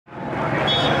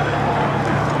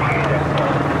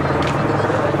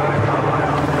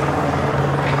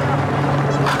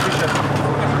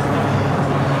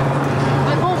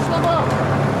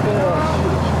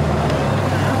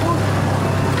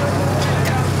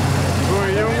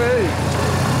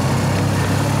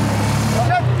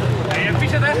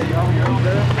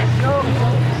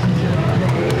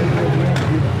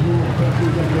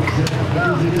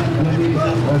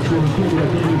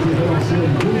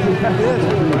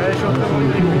Die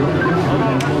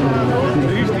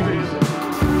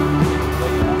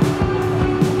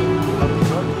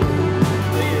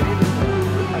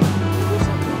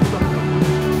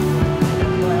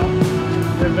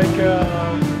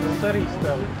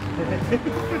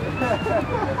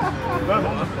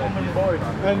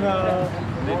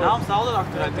naam staat altijd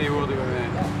achteruit tegenwoordig bij mij.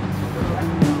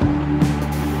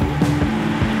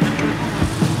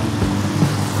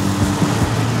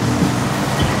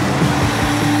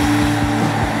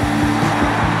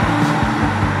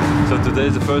 So today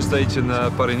is the first stage in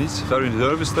Paris-Nice, very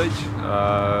nervous stage.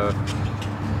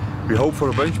 We hope for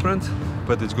a bench sprint,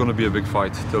 but it's going to be a big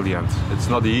fight till the end. It's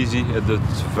not easy,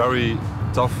 it's very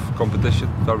tough competition,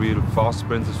 very fast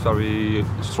sprinters, very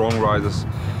strong riders.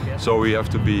 So we have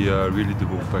to be really the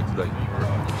Wolfpack today.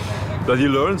 But he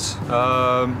learns,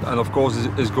 and of course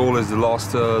his goal is the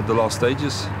last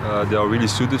stages. They are really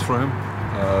suited for him.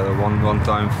 One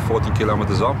time 14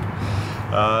 kilometers up.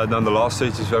 Then the last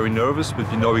stage is very nervous, but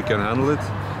we know he can handle it.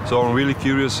 So I'm really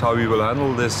curious how he will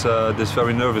handle this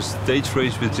very nervous stage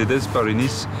race, which it is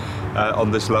Paris-Nice,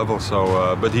 on this level.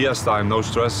 So, but he has time, no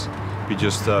stress. We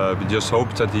just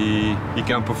hope that he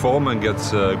can perform and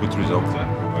gets a good result.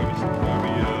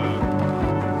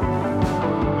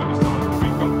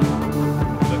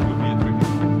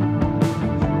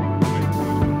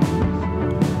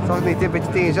 Zal ik niet een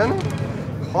beetje tegen zijn?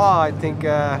 Oh, I think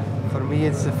for me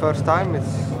it's the first time.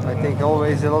 I think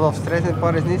always a lot of stress in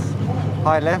Paris-Nice,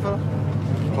 high level.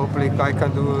 Hopefully I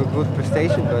can do a good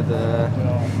prestation, but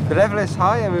the level is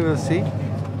high and we will see.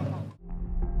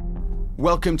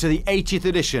 Welcome to the 80th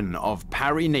edition of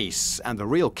Paris-Nice and the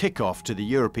real kick-off to the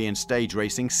European stage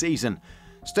racing season.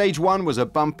 Stage 1 was a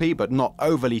bumpy but not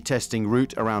overly testing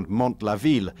route around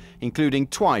Mont-la-Ville, including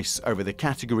twice over the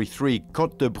Category 3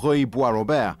 Côte de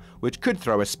Bruy-Bois-Robert, which could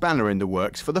throw a spanner in the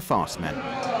works for the fast men.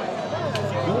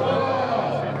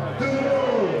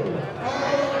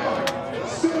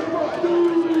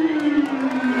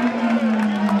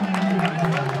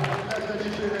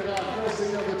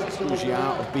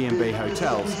 Of B&B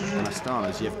Hotels and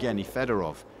Astana's Yevgeny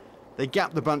Fedorov. They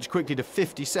gapped the bunch quickly to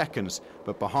 50 seconds,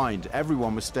 but behind,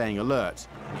 everyone was staying alert.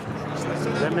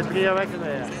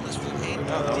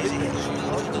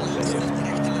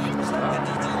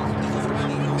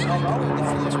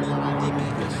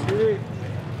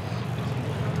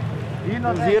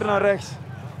 Hier naar rechts.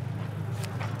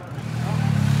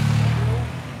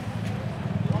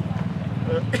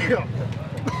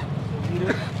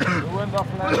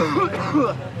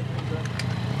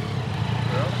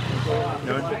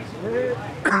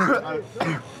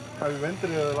 Hij wint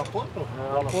er rapport of?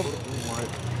 Rapport.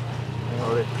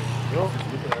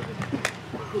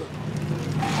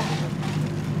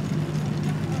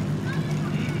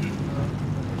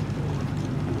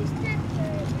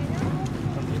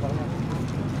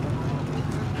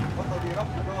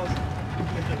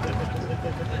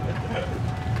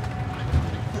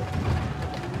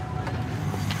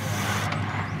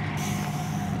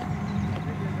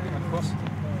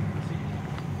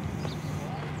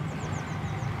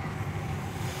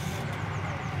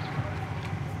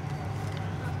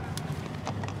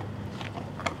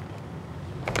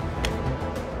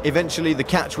 Eventually the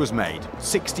catch was made,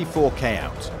 64k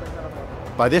out.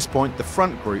 By this point the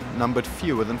front group numbered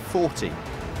fewer than 40.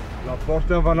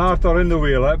 Laporte and Van Aert are in the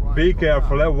wheel, eh? Be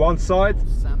careful, eh? One side.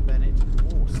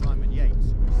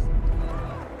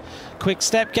 Quick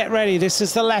step, get ready. This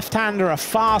is the left-hander, a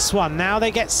fast one. Now they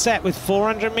get set with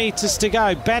 400 meters to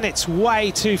go. Bennett's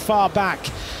way too far back.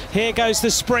 Here goes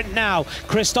the sprint now.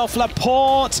 Christophe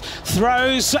Laporte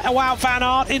throws Wout van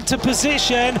Aert into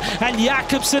position, and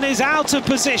Jakobsen is out of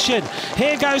position.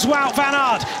 Here goes Wout van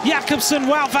Aert. Jakobsen,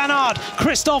 Wout van Aert,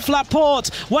 Christophe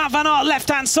Laporte. Wout van Aert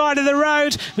left-hand side of the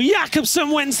road. Jakobsen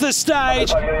wins the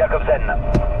stage. Fabio Jakobsen.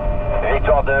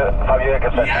 Victoire de Fabio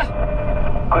Jakobsen. Yes.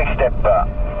 Quick step.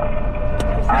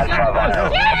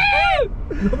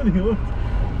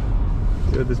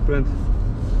 Yeah, the sprint.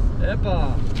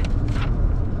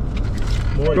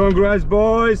 Congrats,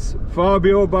 boys!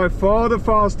 Fabio by far the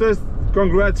fastest.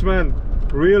 Congrats, man.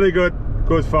 Really good.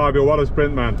 Good, Fabio. What a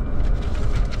sprint, man.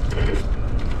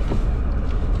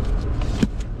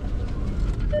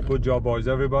 Good job, boys.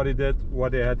 Everybody did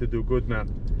what they had to do. Good, man.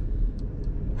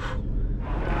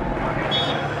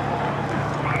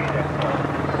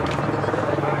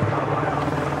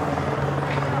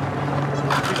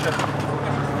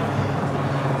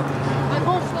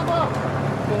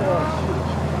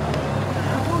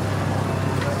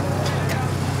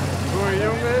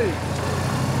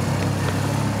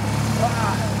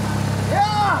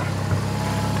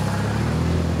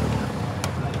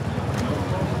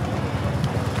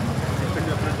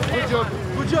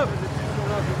 job.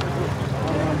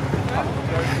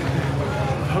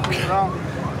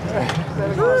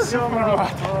 Super, maat.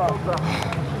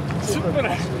 Super.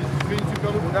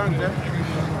 Bedankt, hè.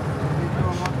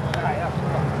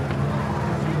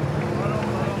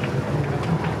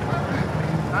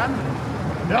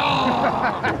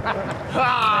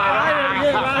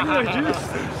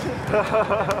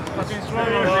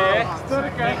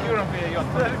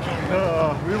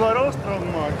 Wie was Oostrand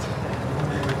maakt?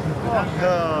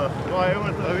 Ja,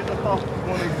 jongen, dat weet het al.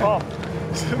 Gewoon ik pap.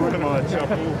 Super maat,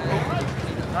 chapeau.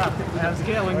 En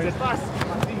scaling zit vast.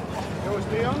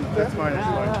 Dat is mijn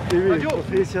slag.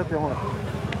 Proficiat, jongen.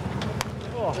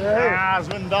 Ja,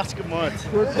 zo'n dagje maat.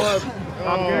 Goed maat.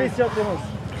 Proficiat, jongens.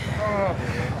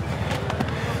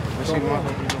 Misschien mag ik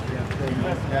niet nog.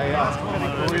 Ja.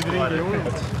 Goeie drinken, jongen.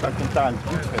 Dat komt aan.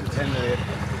 Goed vindt.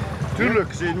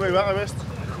 Tuurlijk, zie je nooit waar geweest.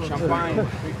 Champagne.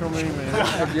 Ik kom erin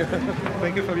mee.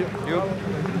 Thank you, Fabio. Jo.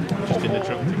 Just in the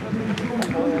truck.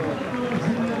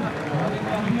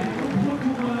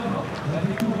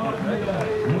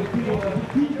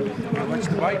 Watch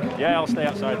the bike. Yeah, I'll stay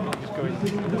outside. Just go in.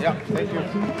 Yeah, thank you.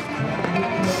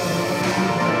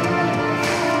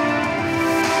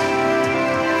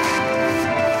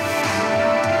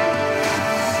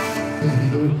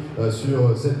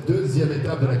 Sur cette deuxième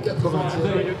étape de la 80e.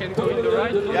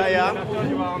 Ja.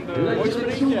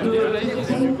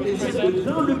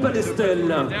 Dans le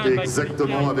Palestel.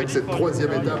 Exactement, avec cette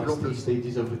troisième étape.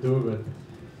 Stages of the tour, but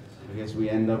I guess we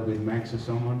end up with Max or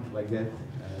someone like that.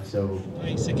 So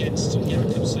Race against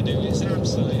Jakobsen, who is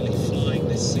absolutely flying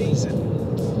this season.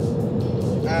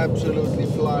 Absolutely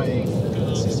flying.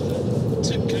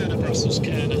 Took Kerner, Brussels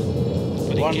Kerner.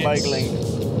 One bike length.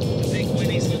 The big win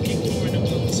he's looking for in a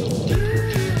World Tour.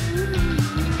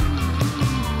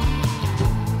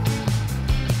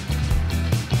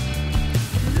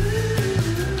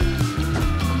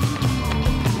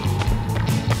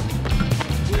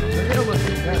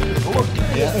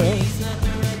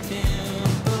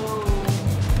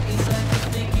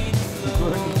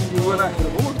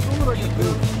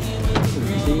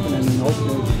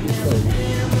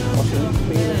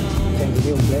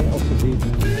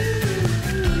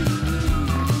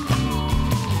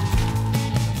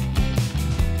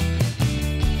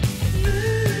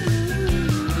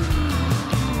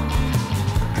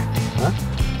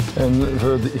 En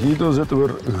voor de Guido zetten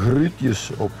we groetjes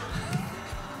op.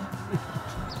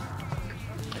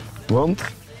 Want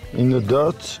in het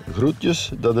Duits,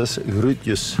 groetjes, dat is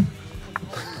groetjes.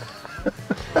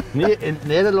 Nee, in het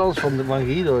Nederlands van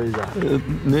Guido is dat.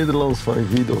 Het Nederlands van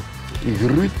Guido.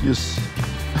 Groetjes.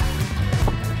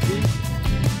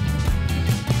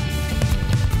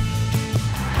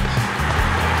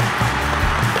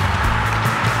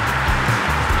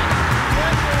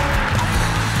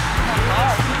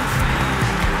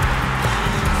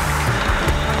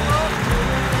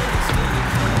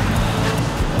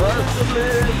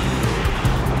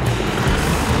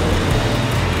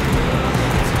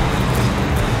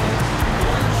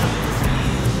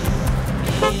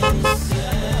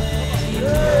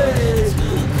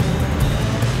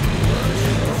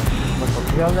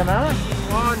 Gaan we daarna?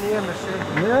 Oh nee, merci.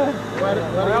 Nee?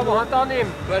 Ja, we gaan het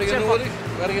aannemen. Werk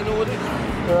je nodig?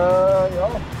 Ja,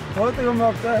 foto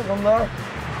gemaakt hè, vandaag.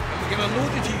 Ik heb een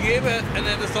notitie gegeven en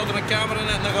er staat er een camera in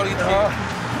en dan ga je het geven.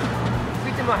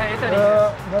 Pieter mag eten niet.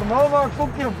 Normaal maak ik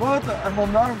ook geen foto en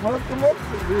vandaag een foto gemaakt.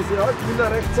 Dus ja, ik wil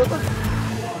daar recht zitten.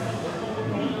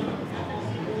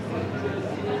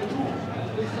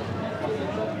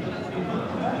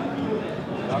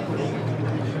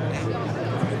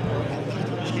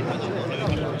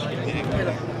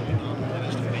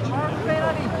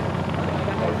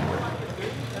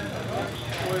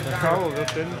 Chaos,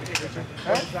 dat vind ik.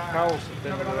 Chaos, dat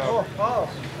vind ik. Oh, chaos.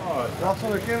 Dat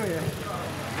zal ik kennen.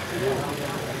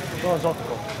 Zo zat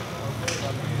ik op.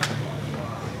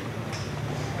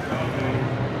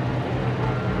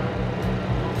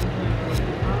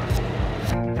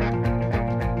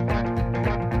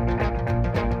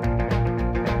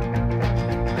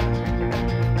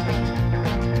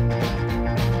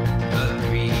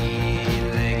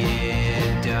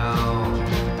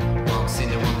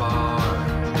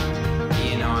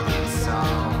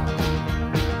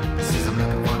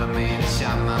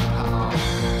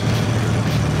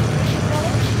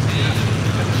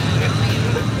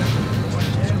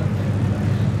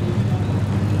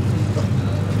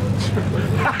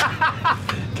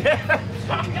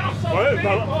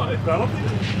 Wel op?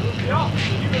 Ja,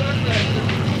 die wil ook mee.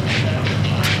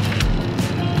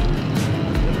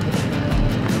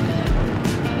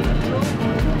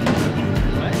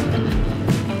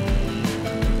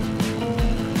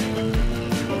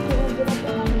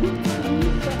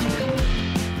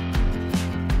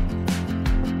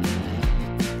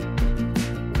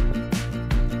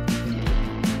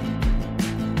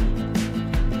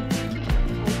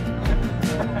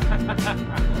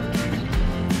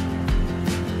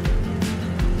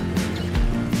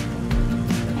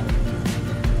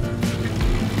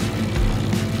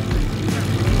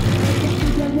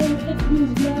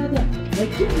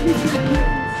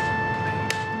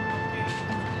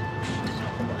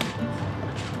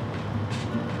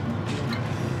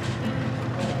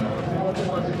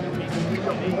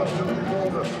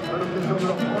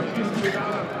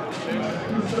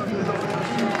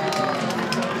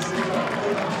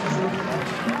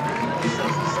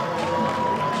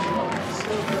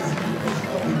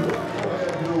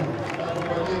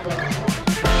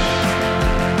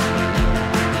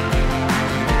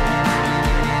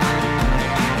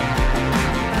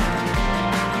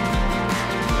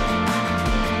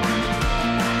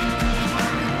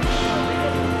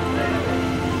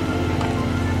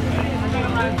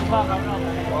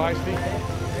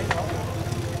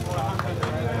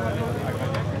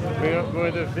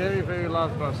 We're the very, very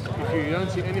last bus. If you don't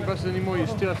see any buses anymore, you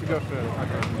still have to go further.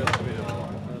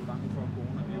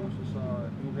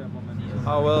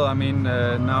 Oh well, I mean,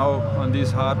 now on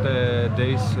these hard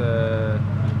days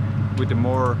with the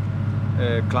more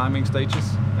climbing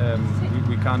stages,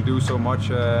 we can't do so much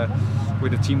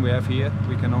with the team we have here.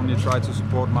 We can only try to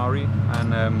support Mauri,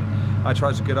 and I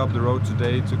try to get up the road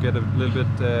today to get a little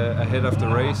bit ahead of the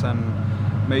race and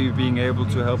maybe being able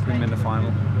to help him in the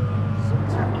final.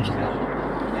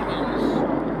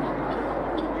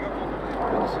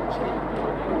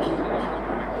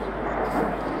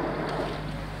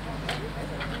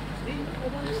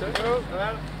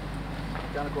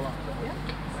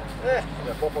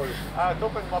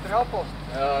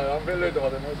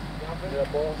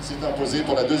 s'est imposé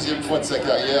pour la deuxième fois de sa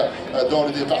carrière dans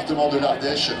le département de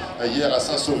l'Ardèche, hier à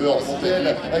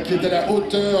Saint-Sauveur-de-Montagne, qui est à la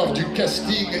hauteur du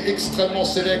casting extrêmement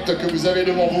sélect que vous avez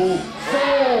devant vous. 5,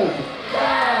 4,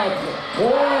 3,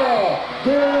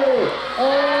 2, 1,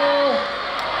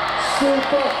 c'est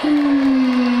parti!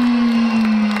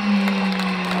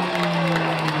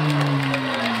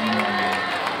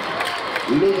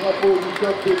 Le drapeau du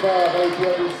top départ a été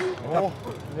abaissé. Oh,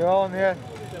 ja, nee.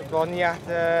 Het was niet echt,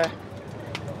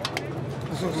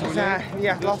 niet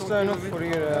echt lastig nog voor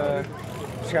hier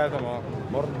verschil te maken.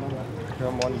 Ja,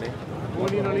 morgen mee. Gewoon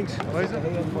hier naar links. Wat is het?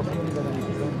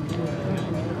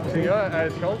 Zie je,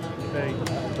 het schalt? Nee.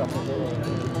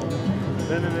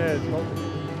 Nee, het schalt.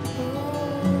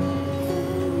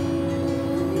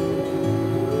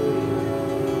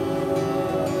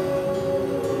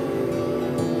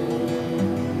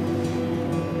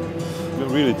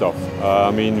 Really tough.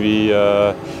 I mean, we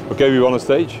won a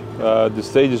stage. The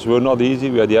stages were not easy.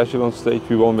 We had the echelon stage,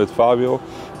 we won with Fabio,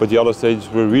 but the other stages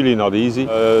were really not easy.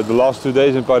 The last 2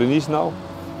 days in Paris now,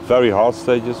 very hard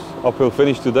stages. Uphill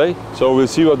finish today, so we'll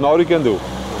see what Mauri can do.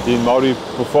 Mauri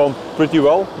performed pretty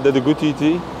well, did a good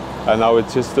TT, and now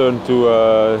it's his turn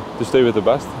to stay with the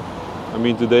best. I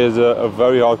mean, today is a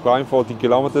very hard climb, 40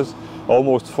 kilometers,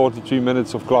 almost 43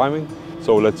 minutes of climbing.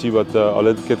 So let's see what our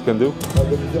little kid can do. Le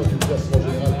leader du classement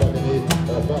général parrainé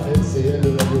par LCL,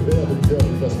 le maillot vert, le leader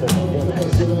du classement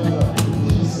international.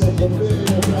 Il s'entrepait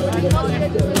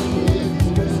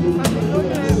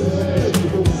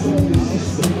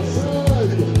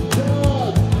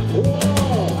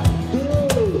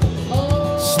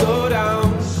Slow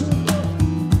down,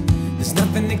 there's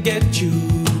nothing to get you,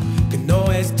 can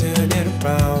always turn it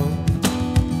around.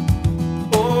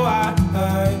 Oh, I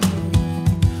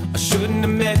shouldn't have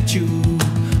met you,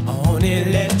 I only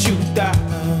let you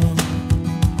down.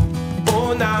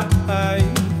 All night,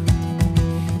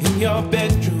 in your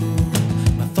bedroom,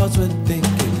 my thoughts were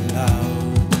thinking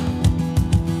loud.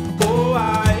 Oh,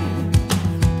 I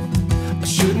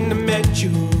shouldn't have met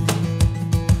you,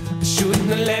 I shouldn't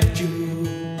have left you.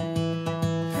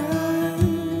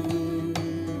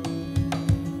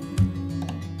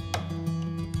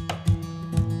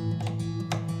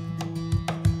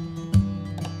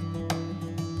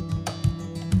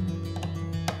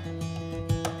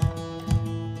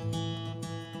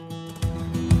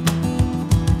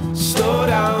 Slow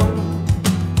down,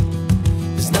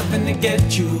 there's nothing to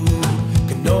get you,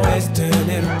 can always turn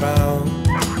it around.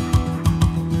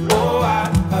 Oh, I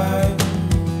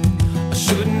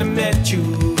shouldn't have met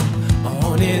you, I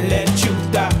only let you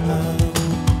down.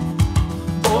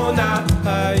 All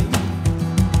night,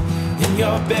 in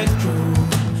your bedroom,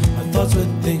 my thoughts were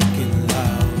thinking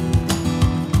loud.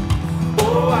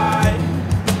 Oh, I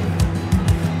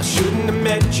shouldn't have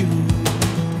met you,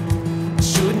 I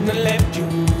shouldn't have left you.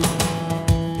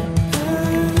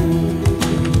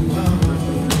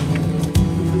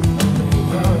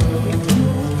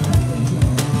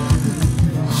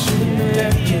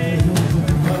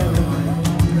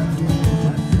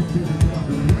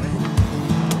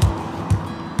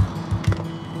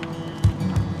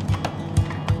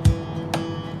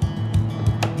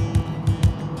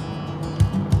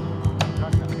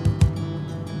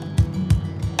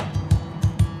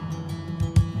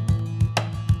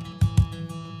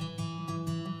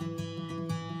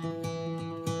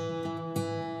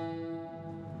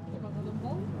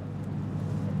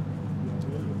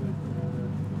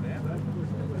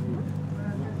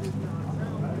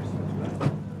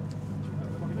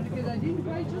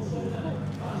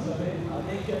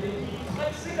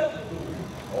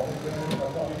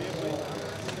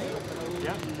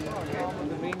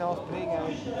 De benen afspringen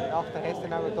en achter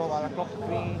gisteren hebben we toch wel een klop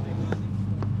gekregen.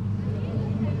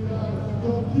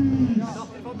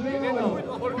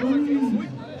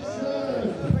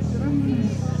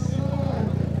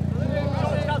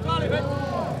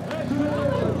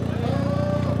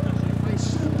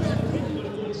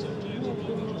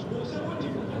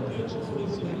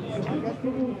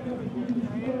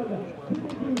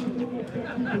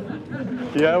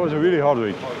 Yeah, it was a really hard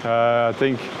week. I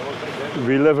think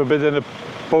we live a bit in a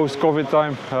post-COVID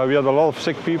time. We had a lot of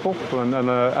sick people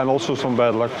and also some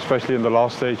bad luck, especially in the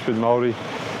last stage with Mauri.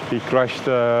 He crashed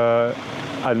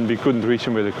and we couldn't reach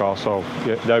him with the car, so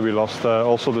yeah, there we lost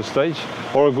also the stage,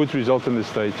 or a good result in the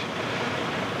stage.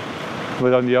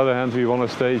 But on the other hand, we won a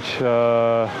stage.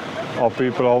 Our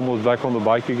people are almost back on the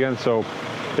bike again, so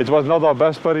it was not our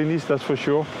best Paris-Nice, that's for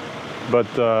sure. But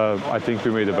I think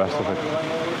we made the best of it.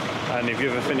 And have you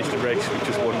ever finished a race with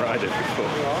just one rider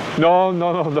before? No,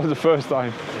 not the first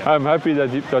time. Yeah. I'm happy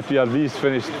that we at least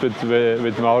finished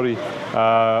with Mauri.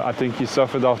 I think he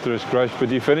suffered after his crash, but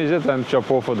he finished it, and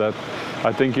chapeau for that.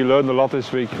 I think he learned a lot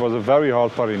this week. It was a very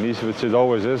hard Paris-Nice, which it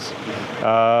always is.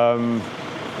 And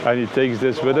he takes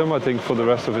this with him, I think, for the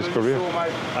rest of his career.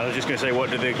 I was just going to say, what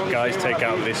did the guys take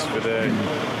out of this for the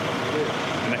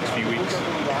next few weeks?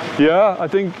 Yeah, I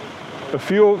think a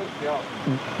few,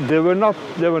 they were not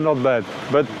bad,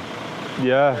 but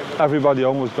yeah, everybody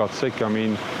almost got sick. I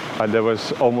mean, there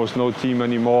was almost no team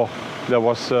anymore. There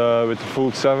was with the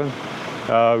full 7.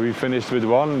 We finished with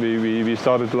 1. We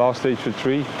started the last stage with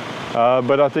 3.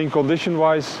 But I think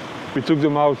condition-wise, we took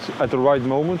them out at the right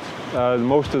moment.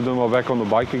 Most of them are back on the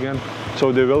bike again,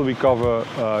 so they will recover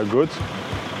good.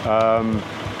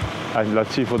 And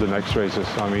let's see for the next races.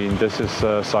 I mean, this is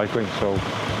cycling, so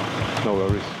no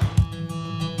worries.